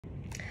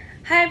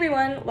Hi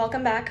everyone,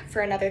 welcome back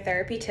for another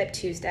Therapy Tip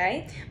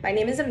Tuesday. My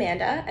name is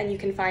Amanda and you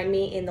can find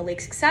me in the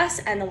Lake Success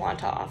and the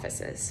Wanta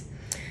offices.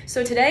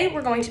 So today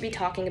we're going to be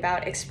talking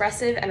about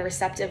expressive and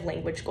receptive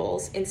language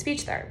goals in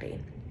speech therapy.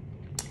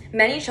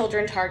 Many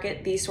children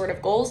target these sort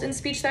of goals in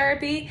speech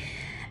therapy,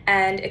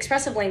 and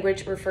expressive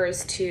language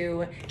refers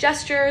to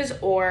gestures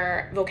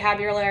or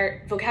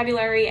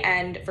vocabulary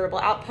and verbal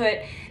output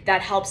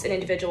that helps an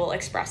individual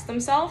express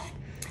themselves.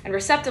 And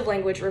receptive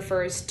language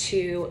refers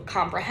to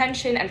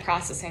comprehension and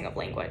processing of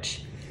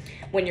language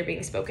when you're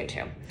being spoken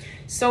to.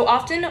 So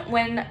often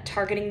when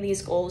targeting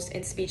these goals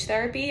in speech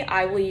therapy,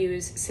 I will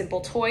use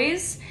simple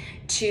toys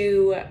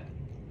to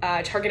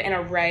target an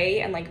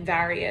array and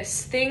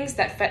various things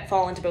that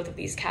fall into both of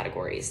these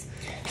categories.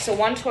 So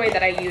one toy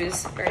that I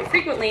use very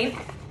frequently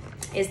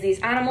is these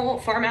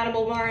farm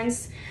animal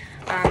barns.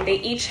 They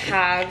each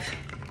have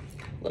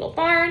a little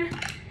barn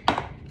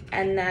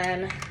and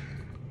then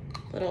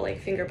little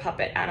finger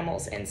puppet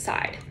animals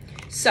inside.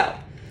 So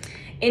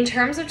in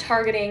terms of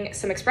targeting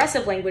some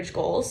expressive language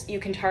goals, you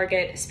can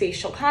target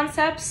spatial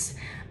concepts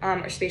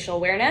or spatial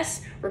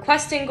awareness,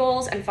 requesting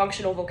goals, and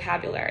functional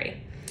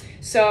vocabulary.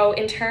 So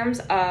in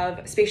terms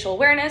of spatial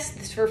awareness,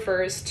 this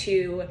refers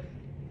to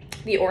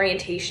the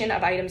orientation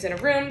of items in a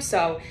room.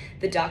 So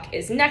the duck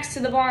is next to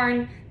the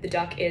barn, the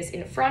duck is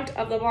in front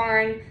of the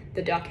barn,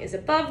 the duck is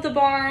above the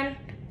barn,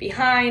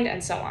 behind,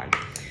 and so on.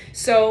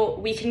 So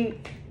we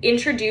can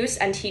introduce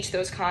and teach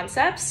those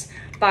concepts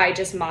by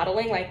just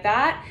modeling like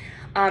that.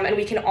 And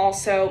we can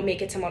also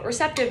make it somewhat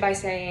receptive by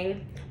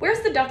saying,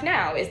 where's the duck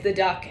now? Is the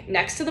duck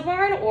next to the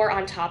barn or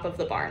on top of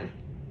the barn?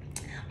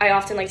 I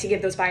often like to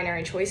give those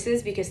binary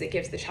choices because it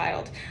gives the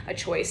child a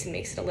choice and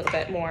makes it a little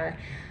bit more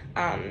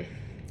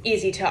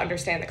easy to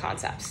understand the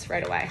concepts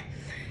right away.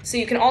 So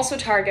you can also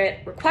target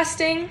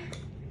requesting.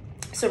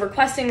 So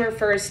requesting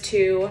refers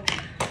to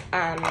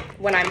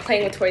when I'm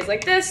playing with toys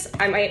like this,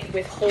 I might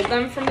withhold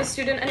them from the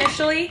student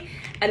initially,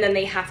 and then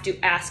they have to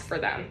ask for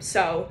them.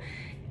 So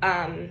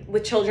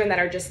with children that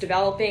are just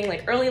developing,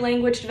 early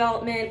language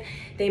development,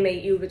 we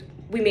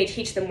may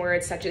teach them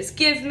words such as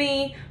give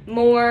me,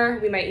 more.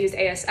 We might use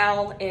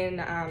ASL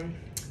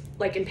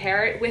in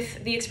pair it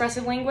with the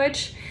expressive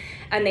language,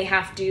 and they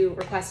have to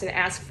request and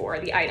ask for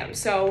the item.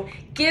 So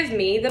give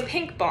me the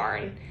pink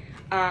barn,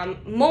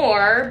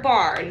 more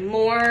barn,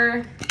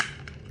 more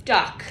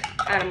duck,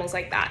 animals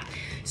like that.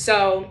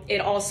 So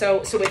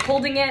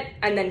withholding it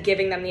and then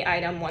giving them the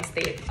item once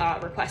they've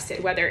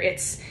requested, whether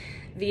it's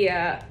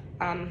via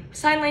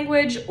sign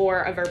language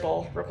or a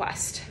verbal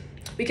request.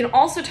 We can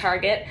also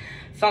target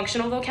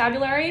functional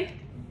vocabulary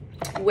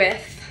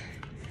with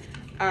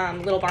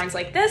little barns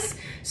like this.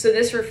 So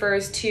this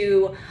refers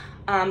to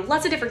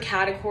lots of different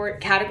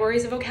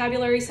categories of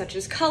vocabulary, such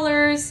as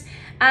colors,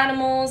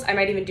 animals. I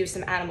might even do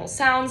some animal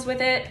sounds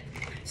with it.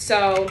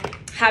 So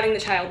having the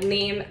child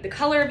name the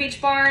color of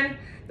each barn.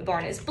 The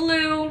barn is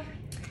blue,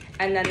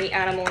 and then the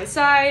animal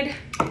inside.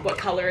 What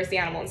color is the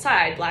animal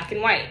inside? Black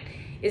and white.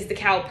 Is the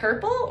cow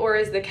purple or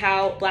is the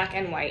cow black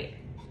and white?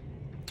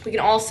 We can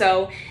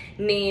also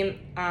name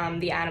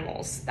the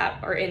animals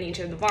that are in each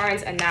of the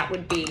barns, and that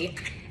would be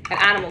an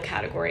animal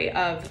category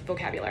of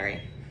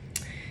vocabulary.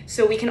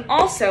 So we can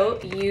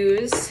also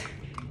use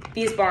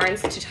these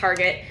barns to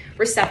target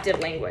receptive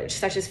language,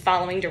 such as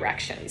following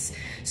directions.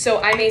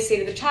 So I may say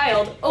to the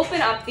child,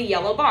 open up the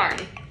yellow barn.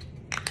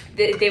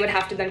 They would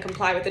have to then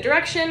comply with the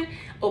direction,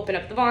 open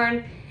up the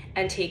barn,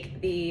 and take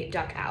the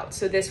duck out.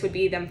 So this would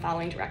be them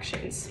following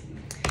directions.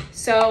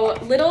 So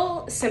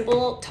little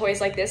simple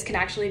toys like this can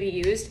actually be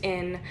used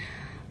in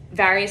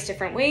various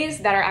different ways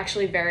that are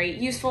actually very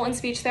useful in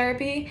speech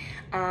therapy.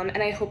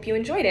 And I hope you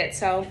enjoyed it.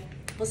 So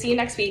we'll see you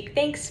next week.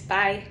 Thanks,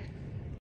 bye.